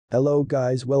Hello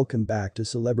guys, welcome back to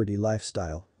Celebrity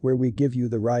Lifestyle, where we give you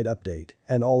the right update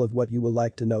and all of what you will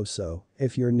like to know. So,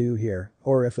 if you're new here,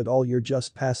 or if at all you're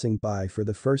just passing by for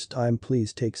the first time,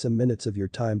 please take some minutes of your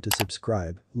time to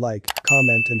subscribe, like,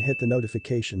 comment and hit the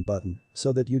notification button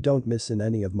so that you don't miss in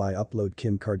any of my upload.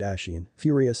 Kim Kardashian,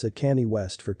 furious at Kanye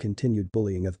West for continued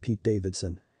bullying of Pete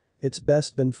Davidson. It's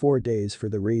best been 4 days for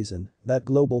the reason that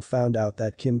Global found out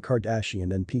that Kim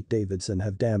Kardashian and Pete Davidson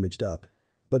have damaged up.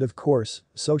 But of course,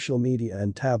 social media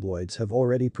and tabloids have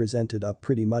already presented up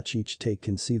pretty much each take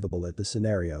conceivable at the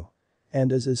scenario.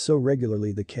 And as is so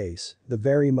regularly the case, the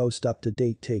very most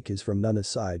up-to-date take is from none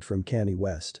aside from Kanye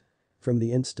West. From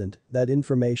the instant that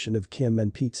information of Kim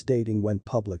and Pete's dating went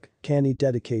public, Kanye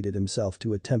dedicated himself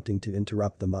to attempting to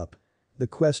interrupt them up. The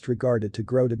quest regarded to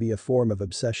grow to be a form of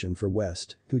obsession for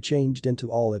West, who changed into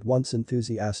all at once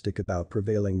enthusiastic about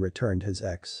prevailing returned his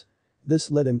ex.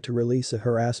 This led him to release a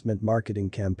harassment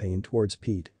marketing campaign towards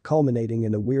Pete, culminating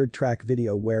in a weird track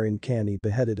video wherein Kanye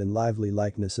beheaded in lively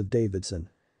likeness of Davidson.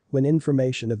 When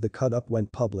information of the cut-up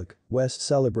went public, West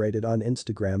celebrated on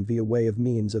Instagram via way of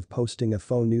means of posting a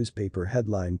faux newspaper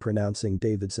headline pronouncing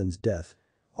Davidson's death.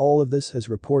 All of this has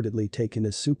reportedly taken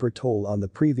a super toll on the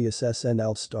previous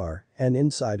SNL star, and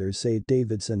insiders say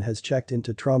Davidson has checked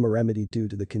into trauma remedy due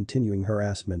to the continuing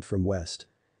harassment from West.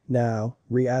 Now,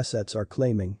 re-assets are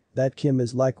claiming that Kim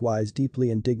is likewise deeply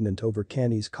indignant over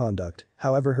Kanye's conduct,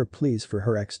 however her pleas for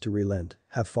her ex to relent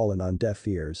have fallen on deaf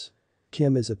ears.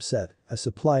 Kim is upset, a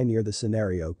supply near the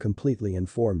scenario completely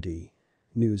informed E!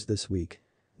 News this week.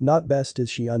 Not best is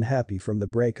she unhappy from the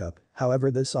breakup,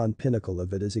 however this on pinnacle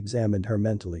of it is examined her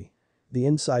mentally. The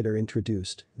insider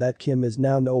introduced that Kim is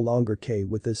now no longer okay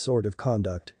with this sort of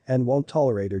conduct and won't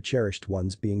tolerate her cherished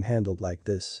ones being handled like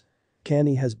this.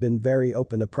 Kanye has been very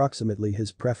open approximately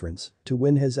his preference to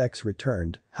when his ex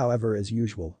returned, however as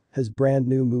usual, his brand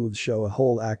new moves show a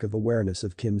whole lack of awareness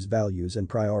of Kim's values and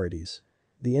priorities.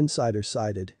 The insider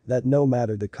cited that no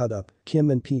matter the cut-up, Kim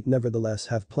and Pete nevertheless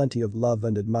have plenty of love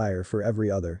and admire for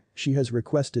every other. She has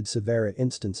requested severe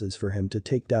instances for him to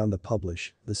take down the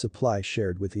publish, the supply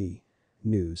shared with E!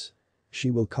 News. She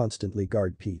will constantly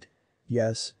guard Pete.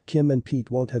 Yes, Kim and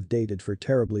Pete won't have dated for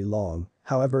terribly long,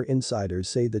 however insiders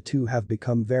say the two have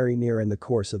become very near in the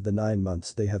course of the 9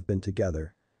 months they have been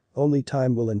together. Only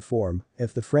time will inform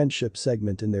if the friendship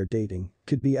segment in their dating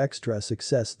could be extra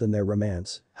success than their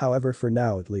romance, however for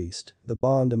now at least, the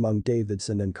bond among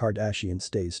Davidson and Kardashian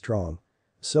stays strong.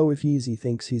 So if Yeezy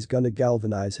thinks he's gonna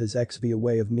galvanize his ex via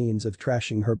way of means of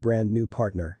trashing her brand new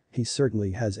partner, he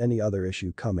certainly has any other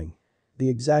issue coming. The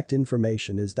exact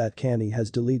information is that Kanye has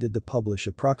deleted the publish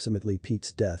approximately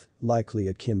Pete's death, likely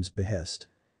at Kim's behest.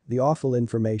 The awful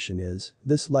information is,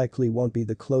 this likely won't be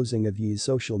the closing of Ye's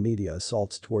social media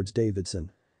assaults towards Davidson.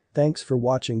 Thanks for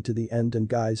watching to the end and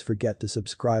guys forget to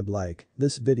subscribe, like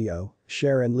this video,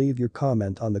 share and leave your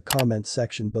comment on the comment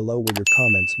section below where your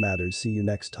comments matters. See you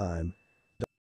next time.